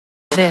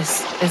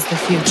This is the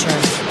future.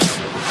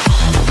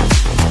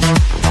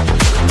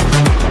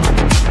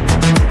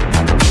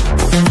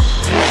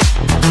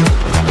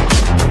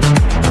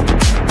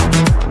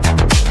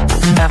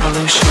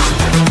 Evolution.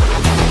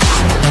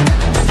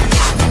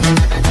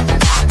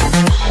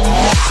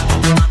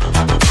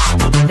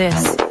 This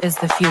is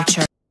the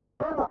future.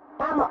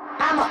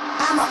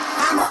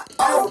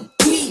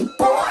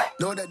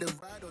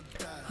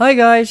 Hi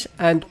guys,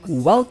 and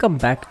welcome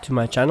back to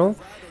my channel.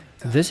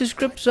 This is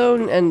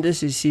CriPt and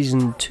this is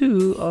season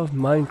 2 of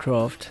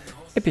Minecraft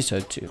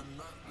episode 2.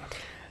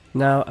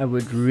 Now I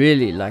would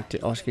really like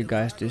to ask you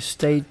guys to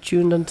stay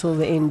tuned until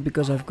the end,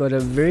 because I've got a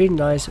very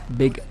nice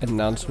big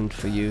announcement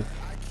for you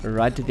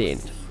right at the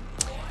end.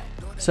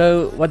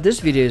 So what this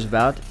video is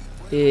about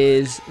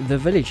is the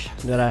village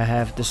that I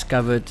have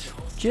discovered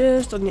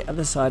just on the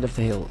other side of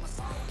the hill.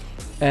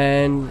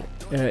 And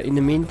in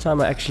the meantime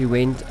I actually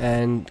went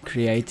and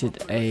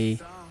created a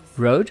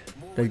road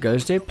that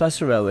goes there, plus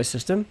a railway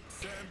system.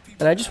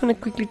 And I just want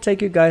to quickly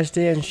take you guys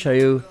there and show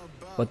you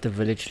what the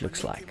village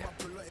looks like.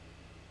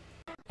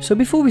 So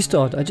before we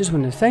start, I just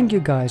want to thank you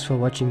guys for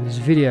watching this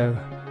video,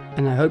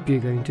 and I hope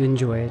you're going to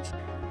enjoy it.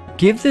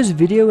 Give this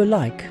video a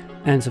like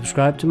and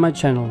subscribe to my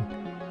channel,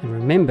 and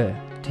remember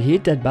to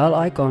hit that bell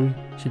icon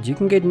so that you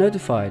can get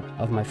notified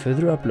of my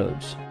further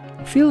uploads.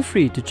 Feel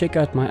free to check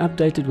out my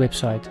updated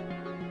website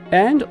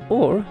and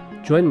or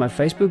join my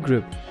Facebook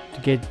group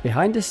to get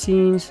behind the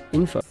scenes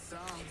info.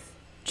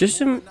 Just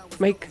to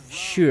make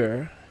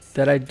sure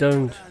that I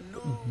don't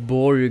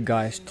bore you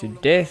guys to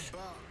death,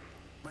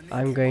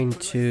 I'm going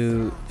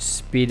to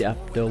speed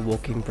up the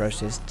walking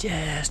process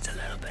just a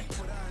little bit.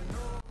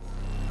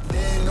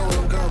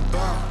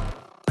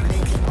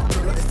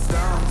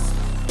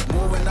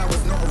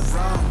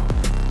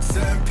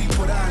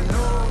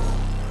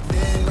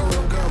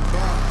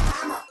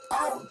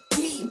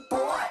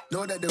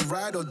 Know that they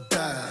ride or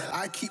die.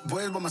 I keep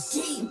boys by my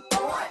side.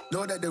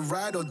 Know that they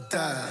ride or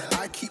die.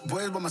 I keep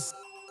boys by my side.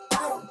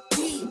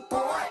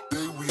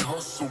 Day we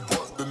hustle,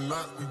 but the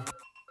night we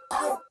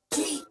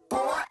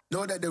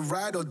know that they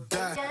ride or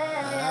die.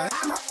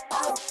 I'm a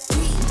OG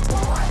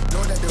boy.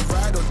 Know that they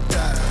ride or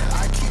die.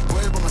 I keep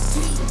boys by my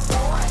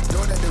side.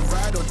 Know that they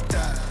ride or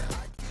die.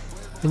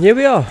 And here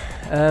we are.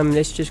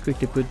 Let's just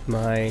quickly put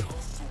my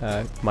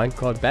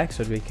minecart back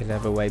so that we can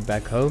have a way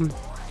back home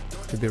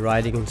to be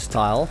riding in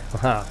style.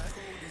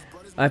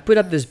 I put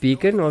up this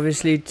beacon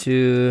obviously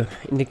to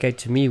indicate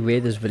to me where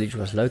this village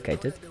was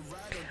located.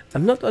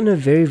 I'm not on a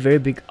very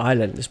big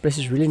island. This place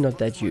is really not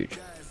that huge,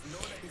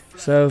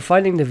 so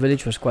finding the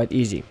village was quite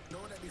easy.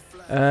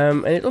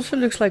 And it also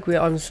looks like we're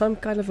on some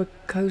kind of a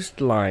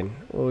coastline,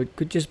 or it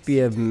could just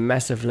be a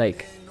massive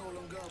lake.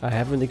 I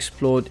haven't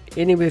explored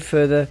anywhere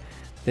further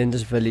than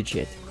this village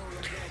yet.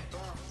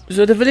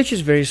 So the village is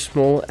very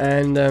small,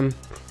 and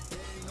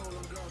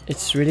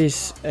it's really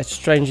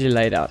strangely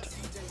laid out.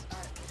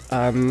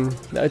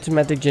 The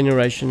automatic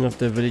generation of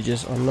the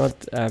villages are not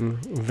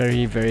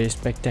very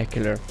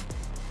spectacular.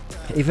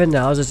 Even the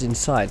houses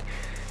inside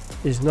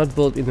is not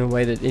built in a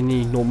way that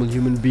any normal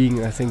human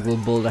being, I think, will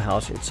build a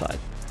house inside.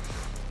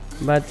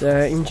 But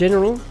in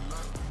general,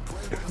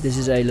 this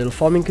is a little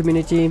farming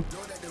community.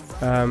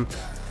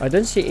 I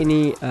don't see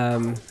any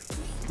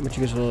what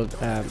you guys call it,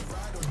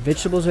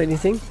 vegetables or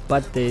anything,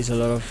 but there's a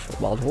lot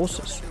of wild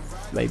horses.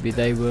 Maybe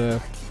they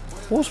were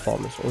horse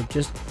farmers or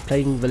just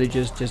plain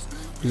villagers just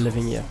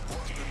living here.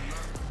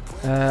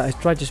 I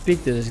tried to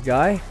speak to this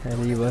guy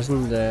and he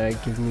wasn't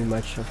giving me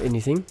much of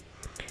anything.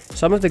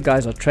 Some of the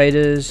guys are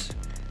traders,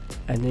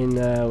 and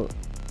then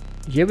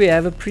here we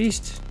have a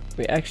priest.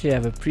 We actually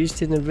have a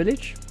priest in the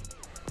village.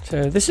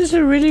 So this is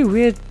a really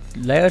weird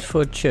layout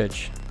for a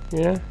church,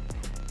 you know.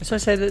 As I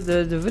say,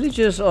 the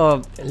villagers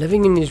are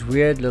living in these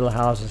weird little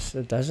houses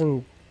that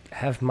doesn't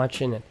have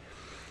much in it.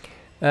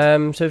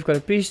 So we've got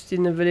a priest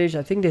in the village.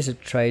 I think there's a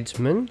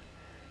tradesman,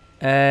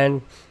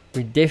 and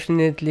we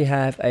definitely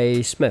have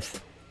a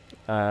smith.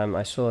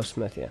 I saw a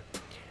smith here.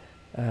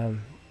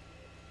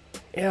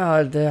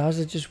 Yeah, the house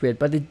is just weird,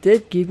 but it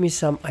did give me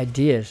some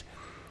ideas,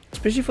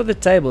 especially for the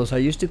tables. I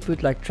used to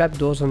put like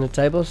trapdoors on the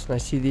tables, and I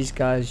see these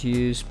guys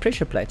use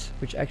pressure plates,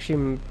 which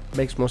actually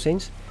makes more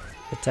sense.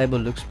 The table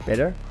looks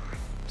better,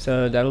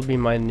 so that'll be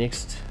my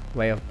next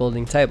way of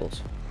building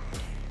tables.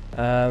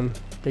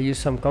 They use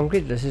some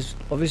concrete. This is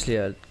obviously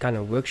a kind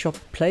of workshop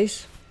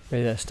place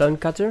with a stone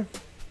cutter.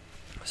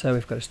 So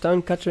we've got a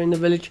stone cutter in the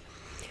village.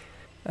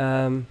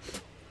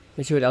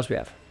 Let's see what else we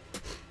have.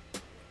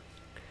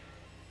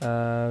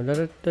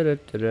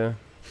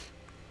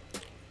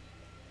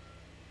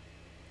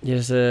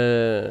 Here's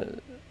the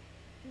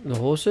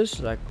horses,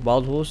 like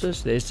wild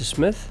horses. There's the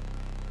smith.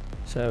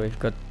 So we've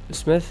got the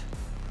smith.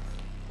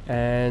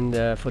 And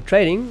for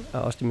trading, I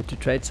asked him to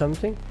trade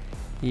something.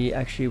 He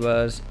actually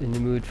was in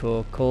the mood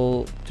for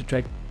coal, to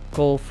trade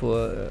coal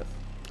for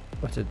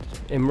what's it,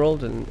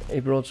 emerald, and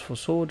emeralds for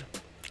sword.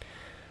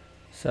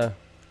 So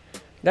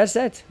that's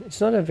that. It's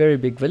not a very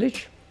big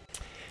village,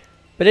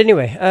 but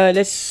anyway,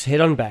 let's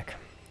head on back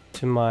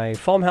to my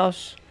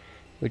farmhouse,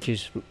 which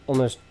is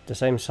almost the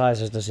same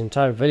size as this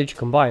entire village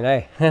combined,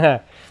 eh?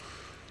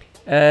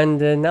 And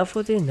now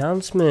for the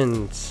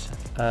announcements.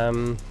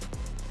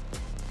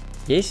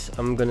 Yes,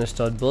 I'm gonna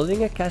start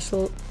building a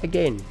castle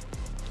again,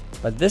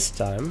 but this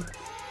time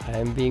I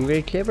am being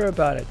very clever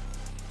about it.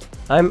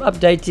 I'm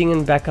updating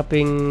and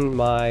backupping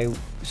my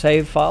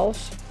save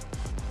files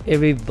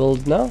every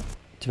build now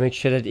to make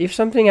sure that if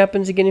something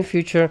happens again in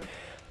future,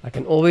 I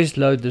can always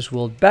load this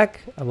world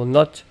back. I will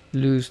not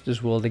lose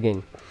this world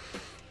again.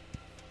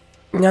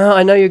 Now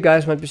I know you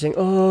guys might be saying,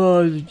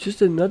 oh,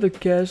 just another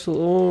castle,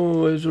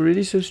 oh, it's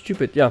already so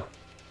stupid. Yeah,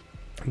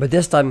 but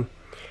this time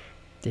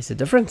there's a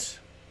difference,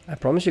 I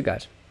promise you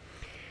guys.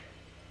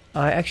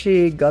 I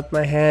actually got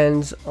my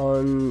hands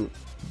on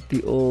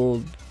the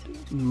old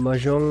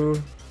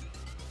Mojang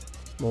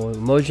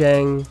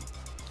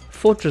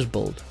Fortress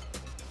build,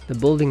 the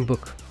building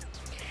book,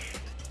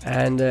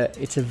 and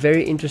it's a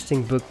very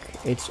interesting book.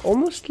 It's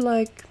almost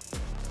like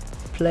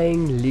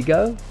playing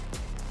Lego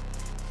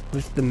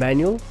with the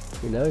manual.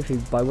 You know, if you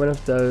buy one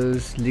of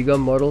those Lego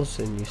models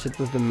and you sit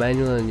with the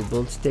manual and you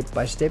build step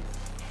by step,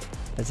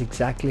 that's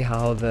exactly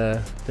how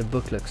the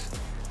book looks.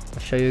 I'll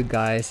show you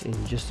guys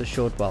in just a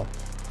short while.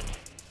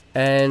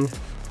 And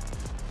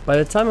by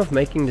the time of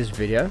making this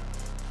video,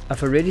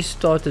 I've already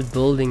started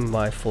building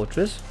my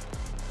fortress,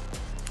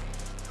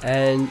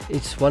 and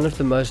it's one of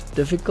the most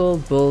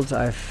difficult builds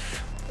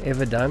I've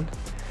ever done,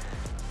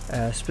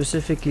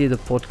 specifically the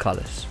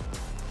portcullis.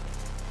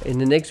 In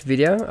the next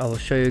video I will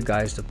show you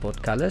guys the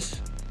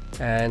portcullis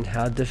and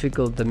how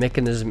difficult the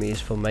mechanism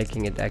is for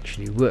making it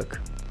actually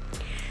work.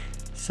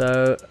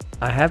 So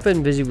I have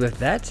been busy with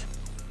that,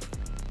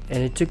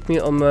 and it took me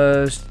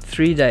almost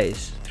 3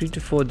 to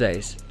 4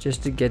 days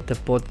just to get the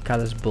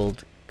portcullis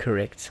build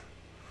correct.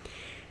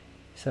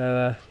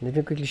 So let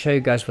me quickly show you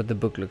guys what the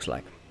book looks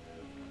like.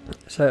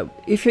 So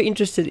if you're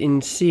interested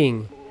in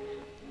seeing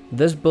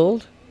this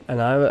build and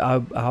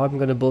how I'm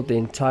going to build the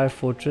entire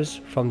fortress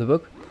from the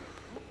book,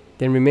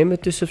 then remember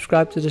to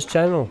subscribe to this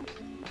channel.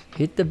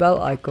 Hit the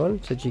bell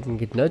icon so that you can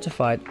get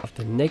notified of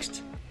the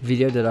next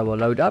video that I will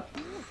load up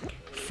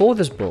for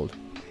this build.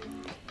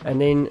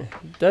 And then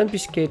don't be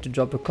scared to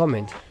drop a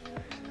comment,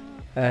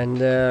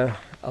 and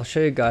I'll show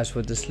you guys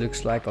what this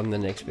looks like on the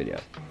next video.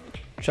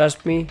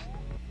 Trust me,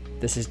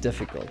 this is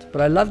difficult,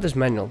 but I love this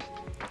manual.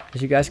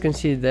 As you guys can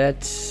see,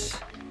 it's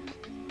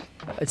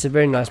a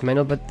very nice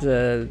manual, but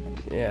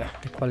yeah,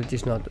 the quality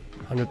is not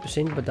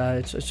 100%, but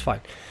it's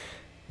fine.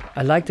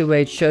 I like the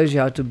way it shows you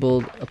how to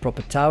build a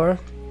proper tower.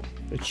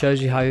 It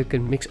shows you how you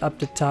can mix up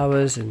the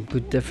towers and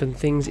put different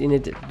things in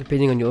it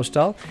depending on your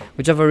style,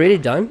 which I've already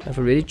done. I've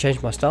already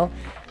changed my style.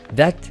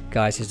 That,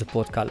 guys, is the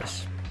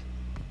portcullis.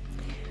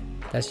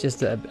 That's just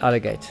the outer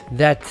gate.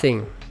 That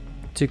thing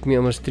took me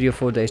almost 3 or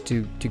 4 days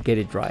to get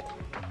it right.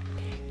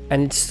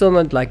 And it's still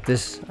not like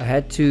this. I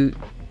had to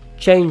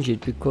change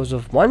it because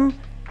of one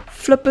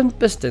flippant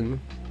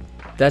piston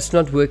that's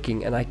not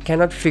working, and I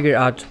cannot figure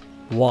out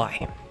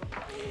why.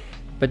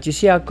 But you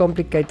see how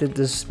complicated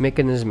this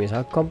mechanism is,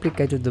 how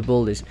complicated the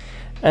build is.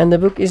 And the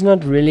book is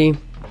not really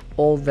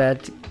all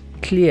that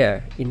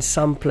clear in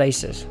some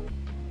places.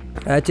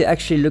 I had to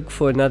actually look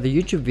for another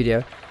YouTube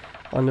video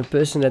on a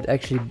person that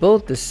actually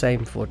built the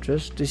same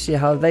fortress to see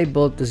how they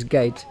built this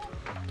gate.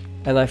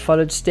 And I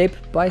followed step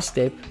by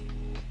step,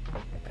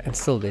 and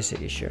still there's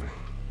an issue.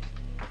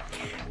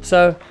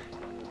 So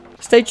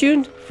stay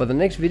tuned for the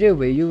next video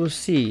where you will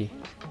see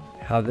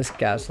how this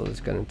castle is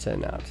going to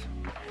turn out.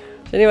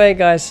 So anyway,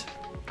 guys,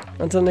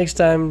 until next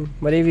time,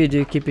 whatever you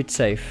do, keep it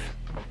safe.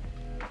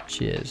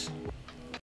 Cheers.